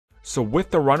So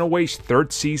with the Runaways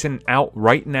third season out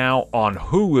right now on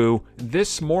Hulu,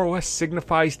 this more or less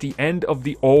signifies the end of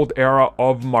the old era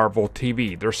of Marvel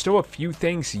TV. There's still a few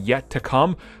things yet to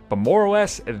come, but more or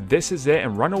less this is it,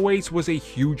 and Runaways was a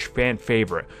huge fan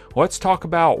favorite. Let's talk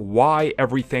about why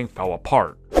everything fell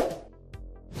apart.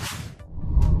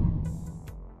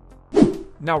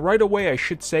 Now, right away, I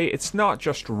should say it's not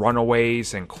just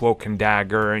Runaways and Cloak and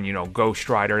Dagger and, Ghost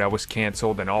Rider that was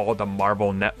canceled and all the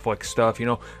Marvel Netflix stuff.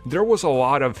 There was a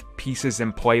lot of pieces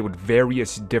in play with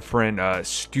various different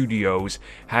studios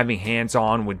having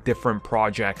hands-on with different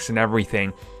projects and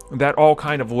everything that all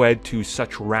kind of led to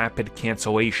such rapid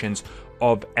cancellations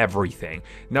of everything.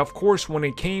 Now, of course, when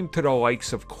it came to the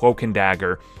likes of Cloak and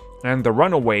Dagger and the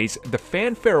Runaways, the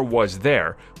fanfare was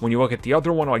there. When you look at the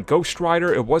other one like Ghost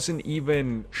Rider, it wasn't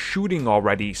even shooting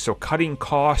already, so cutting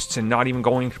costs and not even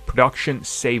going to production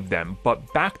saved them.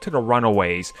 But back to the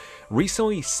Runaways,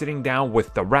 recently sitting down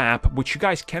with The Wrap, which you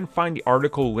guys can find the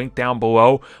article linked down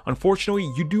below.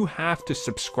 Unfortunately, you do have to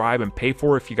subscribe and pay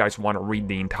for it if you guys want to read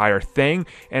the entire thing,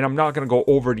 and I'm not going to go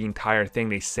over the entire thing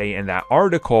they say in that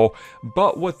article,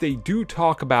 but what they do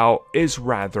talk about is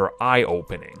rather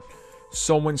eye-opening.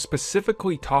 So when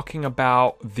specifically talking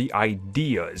about the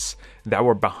ideas that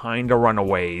were behind the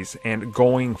Runaways and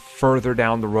going further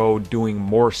down the road, doing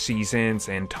more seasons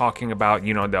and talking about,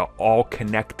 the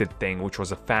all-connected thing, which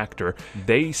was a factor,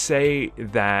 they say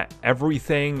that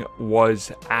everything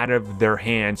was out of their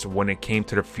hands when it came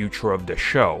to the future of the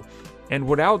show. And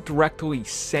without directly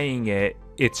saying it,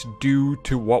 it's due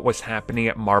to what was happening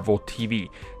at Marvel TV.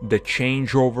 The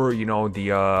changeover,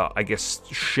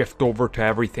 the, shift over to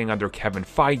everything under Kevin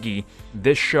Feige.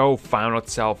 This show found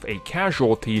itself a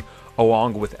casualty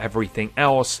along with everything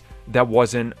else that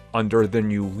wasn't under the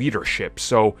new leadership.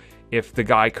 So if the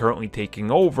guy currently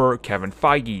taking over, Kevin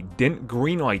Feige, didn't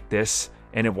greenlight this,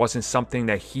 and it wasn't something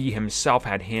that he himself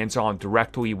had hands-on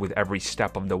directly with every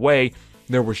step of the way,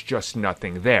 there was just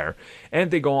nothing there.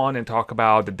 And they go on and talk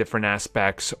about the different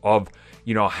aspects of,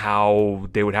 how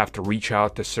they would have to reach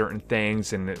out to certain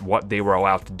things and what they were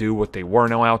allowed to do, what they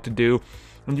weren't allowed to do.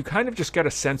 And you kind of just get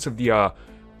a sense of the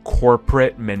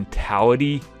corporate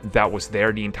mentality that was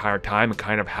there the entire time, and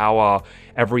kind of how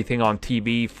everything on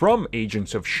TV, from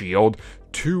Agents of S.H.I.E.L.D.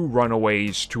 to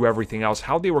Runaways to everything else,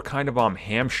 how they were kind of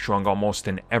hamstrung almost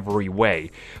in every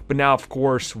way. But now, of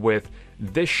course, with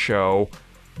this show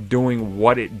doing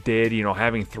what it did,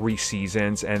 having 3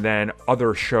 seasons, and then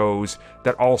other shows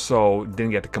that also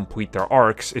didn't get to complete their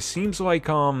arcs, it seems like,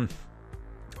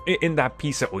 in that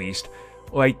piece at least,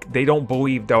 like they don't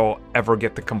believe they'll ever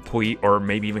get to complete or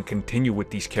maybe even continue with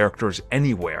these characters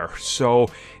anywhere. So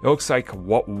it looks like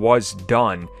what was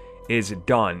done is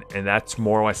done, and that's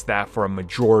more or less that for a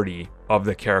majority of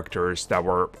the characters that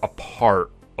were a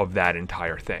part of that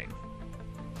entire thing.